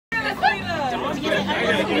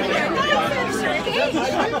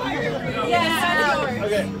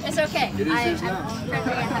It's okay.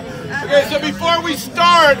 Okay, so before we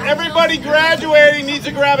start, everybody graduating needs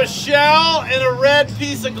to grab a shell and a red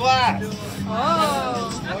piece of glass. Oh,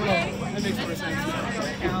 okay.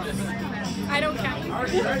 I don't count.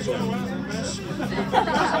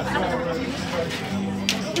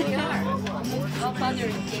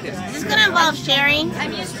 Is this going to involve sharing?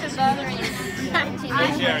 I'm used to bothering you.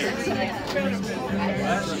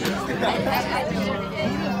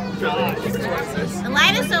 The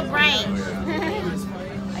light is so bright.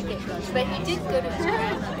 But he did go to his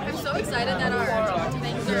grandmother. I'm so excited that our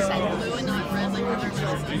things are blue and not red like other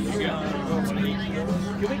children.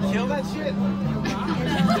 Can we kill that shit?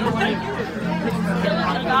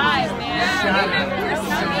 Alive, man.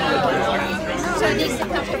 So it needs to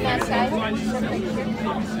come from that side?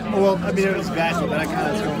 Well, I mean, it was bashful, but I kind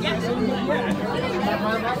of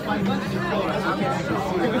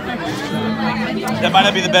That might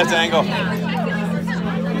not be the best angle.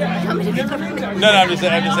 No, I'm just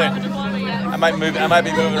saying. I might be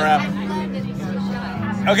moving around.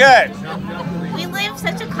 Okay. We live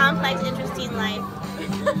such a complex, interesting life.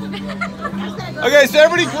 Okay, so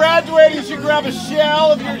everybody graduating should grab a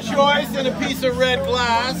shell of your choice and a piece of red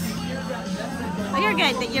glass. Oh, you're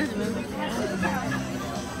good. You're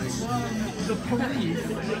the police.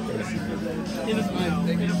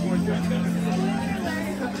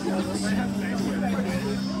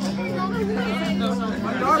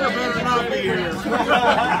 My daughter better not be here.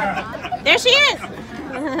 There she is.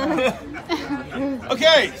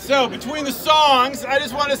 Okay, so between the songs, I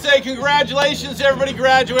just want to say congratulations to everybody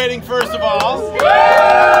graduating, first of all.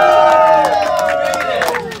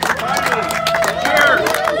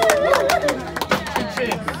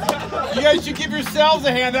 You guys should give yourselves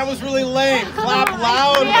a hand. That was really lame. Clap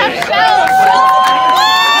loudly.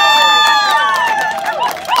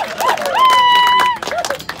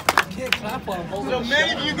 So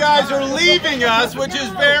many of you guys are leaving us, which is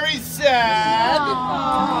very sad.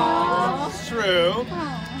 It's true.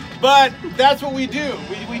 But that's what we do.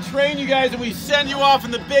 We train you guys and we send you off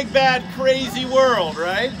in the big, bad, crazy world,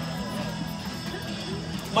 right?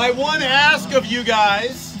 My one ask of you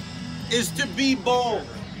guys is to be bold.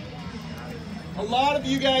 A lot of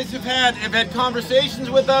you guys have had conversations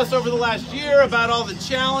with us over the last year about all the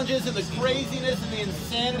challenges and the craziness and the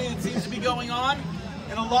insanity that seems to be going on.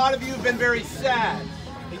 And a lot of you have been very sad.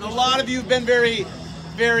 And a lot of you have been very,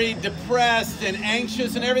 very depressed and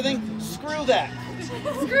anxious and everything. Screw that.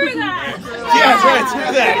 Screw that. Yeah, right,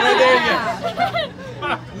 screw that. Right, there you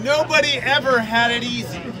go. Nobody ever had it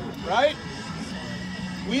easy, right?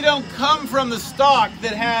 We don't come from the stock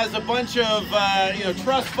that has a bunch of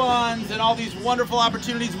trust funds and all these wonderful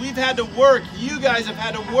opportunities. We've had to work. You guys have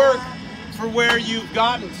had to work for where you've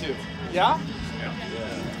gotten to. Yeah?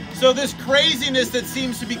 So this craziness that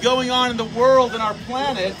seems to be going on in the world and our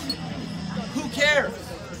planet, who cares,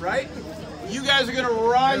 right? You guys are going to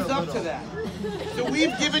rise up to that. So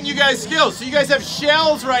we've given you guys skills. So you guys have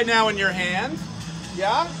shells right now in your hand.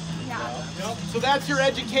 Yeah? Yeah. So that's your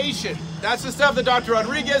education. That's the stuff that Dr.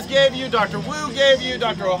 Rodriguez gave you, Dr. Wu gave you,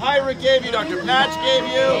 Dr. O'Hira gave you, Dr. Patch gave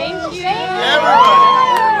you. Everybody.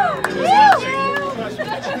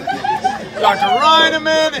 Dr.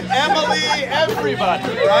 Reineman, Emily, everybody,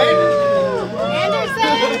 right?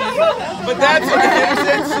 Anderson. But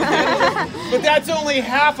that's only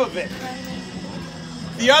half of it.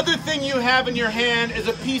 The other thing you have in your hand is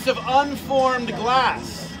a piece of unformed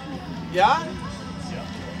glass. Yeah?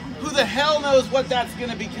 Who the hell knows what that's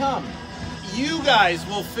going to become? You guys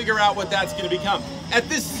will figure out what that's going to become. At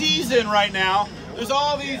this season right now, there's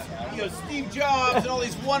all these, Steve Jobs and all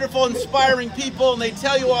these wonderful, inspiring people, and they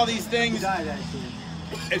tell you all these things.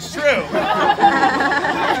 It's true.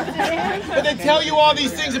 But they tell you all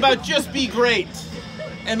these things about just be great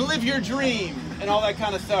and live your dream and all that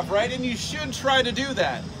kind of stuff, right? And you should try to do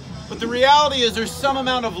that. But the reality is there's some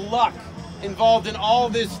amount of luck involved in all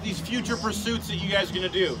these future pursuits that you guys are going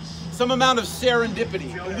to do. Some amount of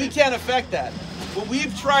serendipity. And we can't affect that. What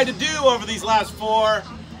we've tried to do over these last 4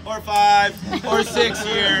 or 5 or 6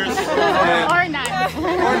 years Or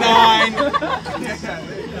 9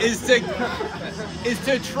 is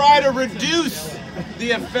to try to reduce the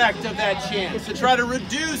effect of that chance, to try to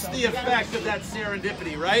reduce the effect of that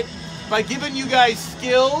serendipity, right? By giving you guys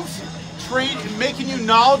skills, making you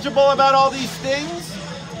knowledgeable about all these things,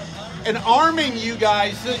 and arming you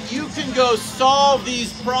guys so that you can go solve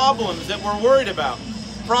these problems that we're worried about.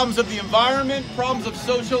 Problems of the environment, problems of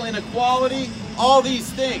social inequality, all these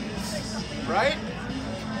things, right?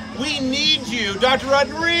 We need you. Dr.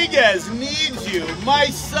 Rodriguez needs you. My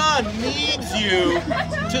son needs you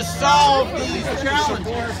to solve these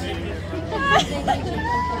challenges.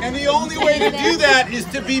 And the only way to do that is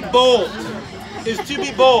to be bold.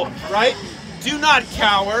 Right? Do not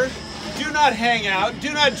cower. Do not hang out.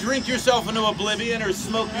 Do not drink yourself into oblivion or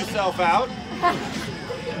smoke yourself out.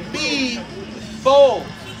 Be bold.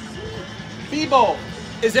 Be bold.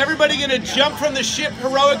 Is everybody going to jump from the ship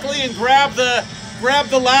heroically and grab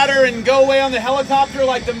the ladder and go away on the helicopter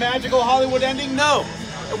like the magical Hollywood ending? No.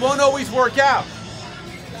 It won't always work out.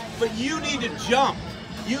 But you need to jump.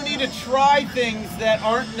 You need to try things that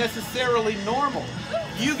aren't necessarily normal.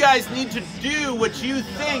 You guys need to do what you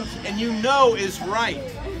think and you know is right.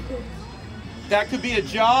 That could be a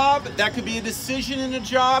job, that could be a decision in a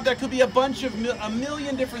job, that could be a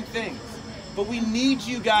million different things. But we need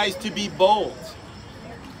you guys to be bold.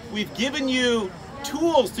 We've given you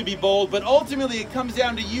tools to be bold, but ultimately it comes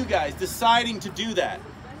down to you guys deciding to do that.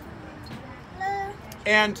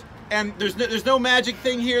 And there's no magic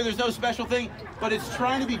thing here, there's no special thing, but it's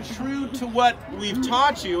trying to be true to what we've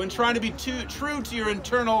taught you and trying to be true to your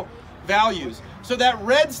internal values. So that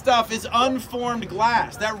red stuff is unformed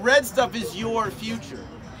glass. That red stuff is your future.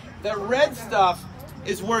 That red stuff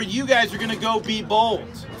is where you guys are going to go be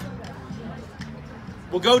bold.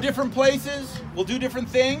 We'll go different places, we'll do different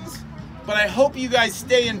things, but I hope you guys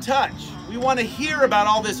stay in touch. We want to hear about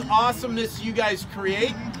all this awesomeness you guys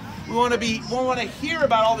create. We want to hear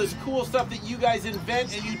about all this cool stuff that you guys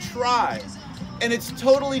invent and you try. And it's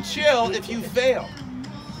totally chill if you fail.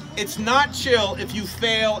 It's not chill if you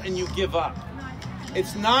fail and you give up.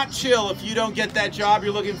 It's not chill if you don't get that job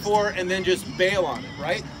you're looking for and then just bail on it,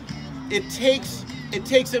 right? It takes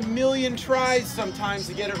a million tries sometimes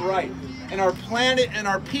to get it right. And our planet and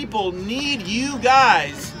our people need you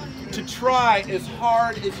guys to try as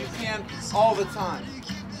hard as you can all the time.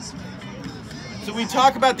 So we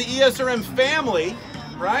talk about the ESRM family,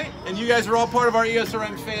 right? And you guys are all part of our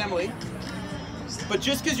ESRM family. But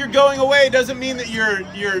just because you're going away doesn't mean that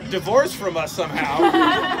you're divorced from us somehow.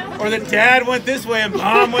 Or that dad went this way and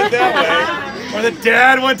mom went that way. Or that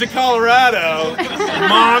dad went to Colorado and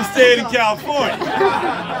mom stayed in California.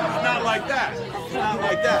 It's not like that. It's not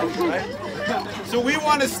like that, right? So we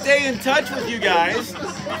want to stay in touch with you guys.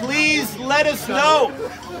 Please let us know.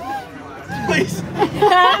 Please.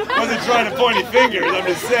 I wasn't trying to point any fingers, I'm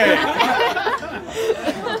just saying.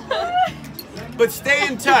 But stay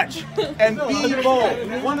in touch and be bold.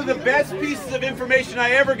 One of the best pieces of information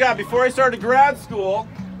I ever got before I started grad school,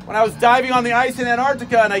 when I was diving on the ice in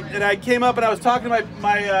Antarctica, and I came up and I was talking to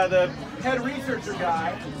the head researcher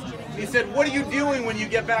guy. He said, "What are you doing when you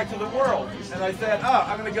get back to the world?" And I said, "Oh,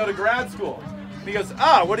 I'm going to go to grad school." And he goes,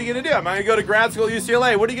 "Oh, what are you going to do?" "I'm going to go to grad school at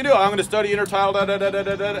UCLA." "What are you going to do?" "I'm going to study intertidal, da da da da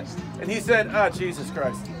da da." And he said, "Oh, Jesus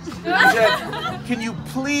Christ." He said, "Can you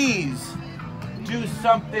please do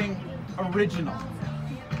something original?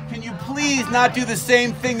 Can you please not do the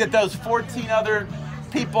same thing that those 14 other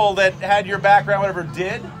people that had your background, whatever,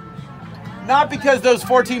 did? Not because those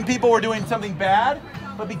 14 people were doing something bad,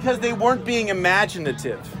 but because they weren't being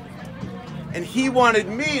imaginative." And he wanted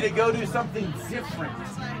me to go do something different.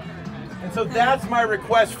 And so that's my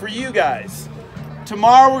request for you guys.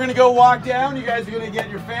 Tomorrow we're going to go walk down. You guys are going to get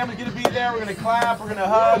your family going to be there. We're going to clap. We're going to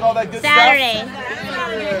hug, all that good Saturday. stuff.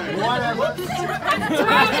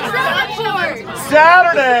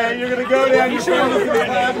 Saturday, you're going to go down. Your family's going to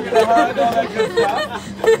clap. You're going to hug, all that good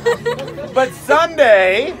stuff. But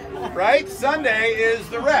Sunday, right? Sunday is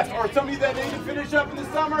the rest. Or somebody that they can finish up in the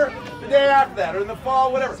summer, the day after that, or in the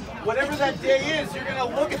fall, whatever. Whatever that day is, you're going to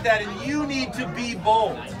look at that and you need to be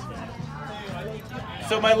bold.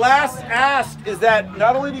 So my last ask is that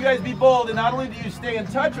not only do you guys be bold and not only do you stay in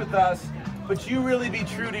touch with us, but you really be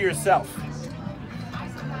true to yourself.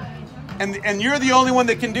 And you're the only one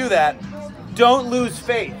that can do that. Don't lose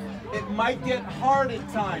faith. It might get hard at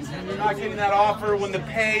times when you're not getting that offer, when the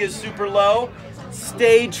pay is super low.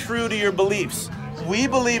 Stay true to your beliefs. We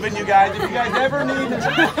believe in you guys. If you guys ever need...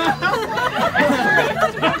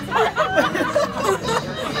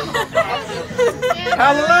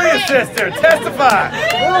 Hallelujah, sister. Testify.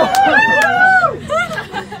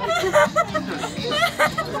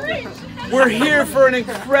 We're here for an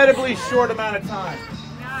incredibly short amount of time.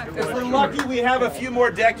 If we're lucky, we have a few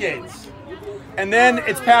more decades. And then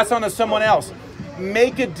it's passed on to someone else.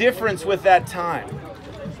 Make a difference with that time.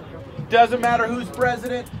 Doesn't matter who's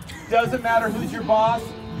president. Doesn't matter who's your boss.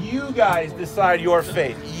 You guys decide your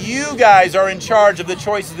fate. You guys are in charge of the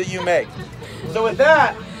choices that you make. So with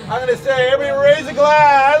that, I'm going to say, everybody raise a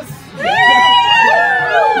glass.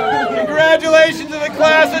 Congratulations to the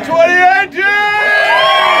class of 2018!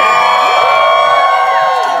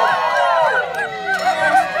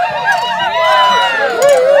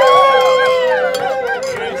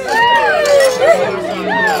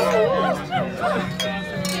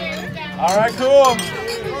 All right, cool.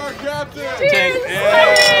 Our captain. Take,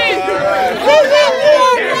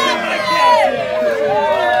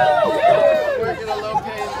 Working a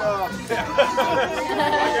low-paying job.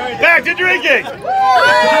 Back to drinking.